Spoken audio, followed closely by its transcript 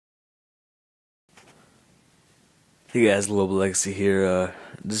Hey guys, Global Legacy here.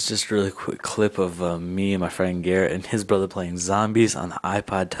 This is just a really quick clip of me and my friend Garrett and his brother playing Zombies on the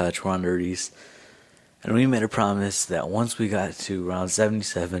iPod Touch. We're on Nerdies. And we made a promise that once we got to round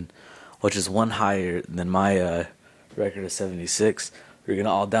 77, which is one higher than my record of 76, we were going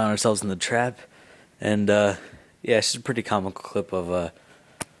to all down ourselves in the trap. And yeah, it's just a pretty comical clip of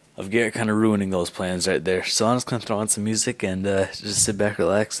Garrett kind of ruining those plans right there. So I'm just going to throw on some music and just sit back,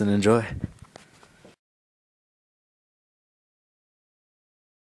 relax, and enjoy.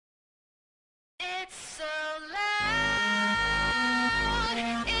 It's so loud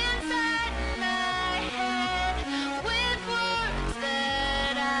inside my head with words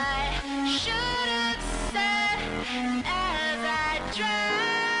that I should have said as I drown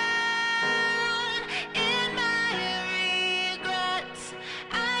in my regrets.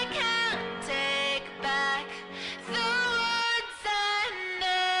 I can't take back the words I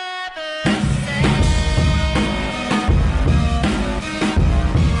never said.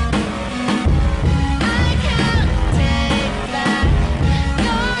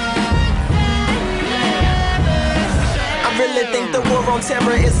 I really think the war on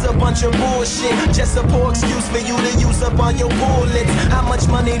terror is a bunch of bullshit. Just a poor excuse for you to use up all your bullets. How much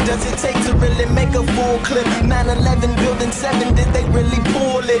money does it take to really make a full clip? 9/11 Building 7, did they really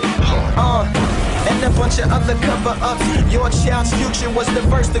pull it? And a bunch of other cover-ups. Your child's future was the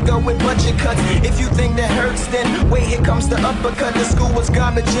first to go with budget cuts. If you think that hurts, then wait, here comes the uppercut. The school was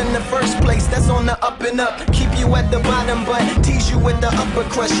garbage in the first place. That's on the up and up. Keep you at the bottom, but tease you with the upper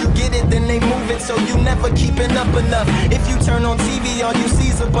crust. You get it, then they move it, so you never keeping up enough. If you turn on TV, all you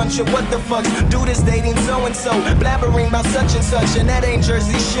see's a bunch of what the fucks. Dude is dating so-and-so, blabbering about such and such, and that ain't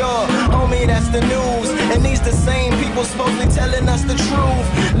Jersey Shore. Homie, that's the news. And these the same people supposedly telling us the truth.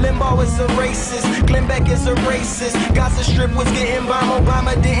 Limbaugh is a racist, Glenn Beck is a racist. Gaza Strip was getting bombed,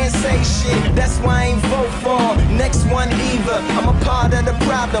 Obama didn't say shit. That's why I ain't vote for him. Next one either. I'm a part of the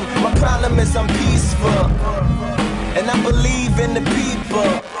problem. My problem is I'm peaceful, and I believe in the people.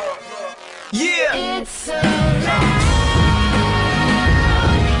 Yeah. It's so loud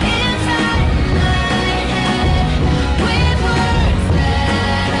inside my head with words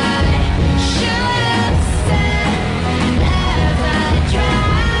that I should have said as I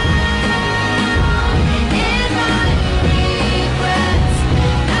drown in my regrets.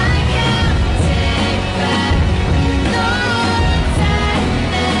 I can't take back the words I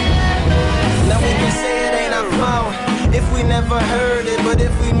never Now we can said. say it ain't our fault if we never heard it, but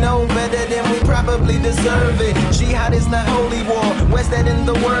if we know better, then we probably deserve it. Jihad is not holy war. Where's that in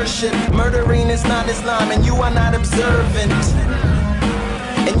the worship? Murdering is not Islam, and you are not observant.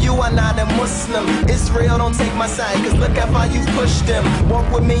 And you are not a Muslim. Israel, don't take my side, cause look how far you've pushed them. Walk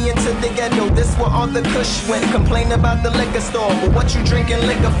with me into the ghetto, this where all the kush went. Complain about the liquor store, but what you drinking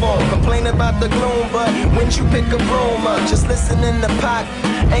liquor for? Complain about the gloom, but when you pick a broom up, just listen in the pot,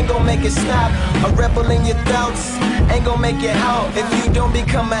 ain't gon' make it stop. A rebel in your thoughts, ain't gon' make it out. If you don't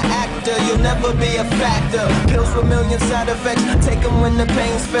become an actor, you'll never be a factor. Pills with million side effects, take them when the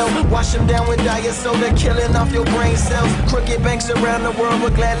pain's felt. Wash them down with diet soda, killing off your brain cells. Crooked banks around the world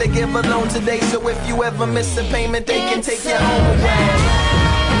would gladly give a loan today. So if you ever miss a payment, they can take your home away.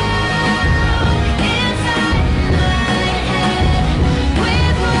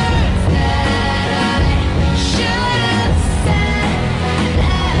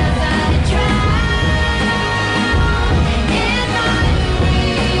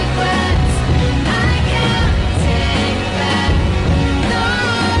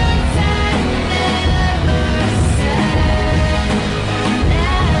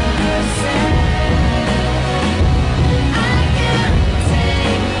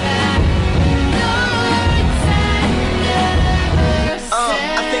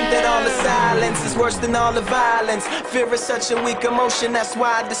 Is worse than all the violence. Fear is such a weak emotion, that's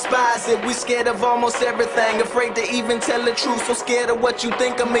why I despise it. We scared of almost everything, afraid to even tell the truth. So scared of what you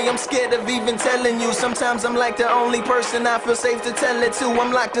think of me, I'm scared of even telling you. Sometimes I'm like the only person I feel safe to tell it to.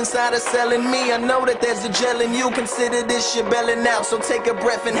 I'm locked inside a cell in me, I know that there's a gel in you. Consider this shit belling out, so take a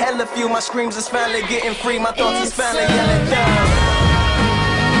breath and hell a few. My screams is finally getting free, my thoughts is finally yelling down.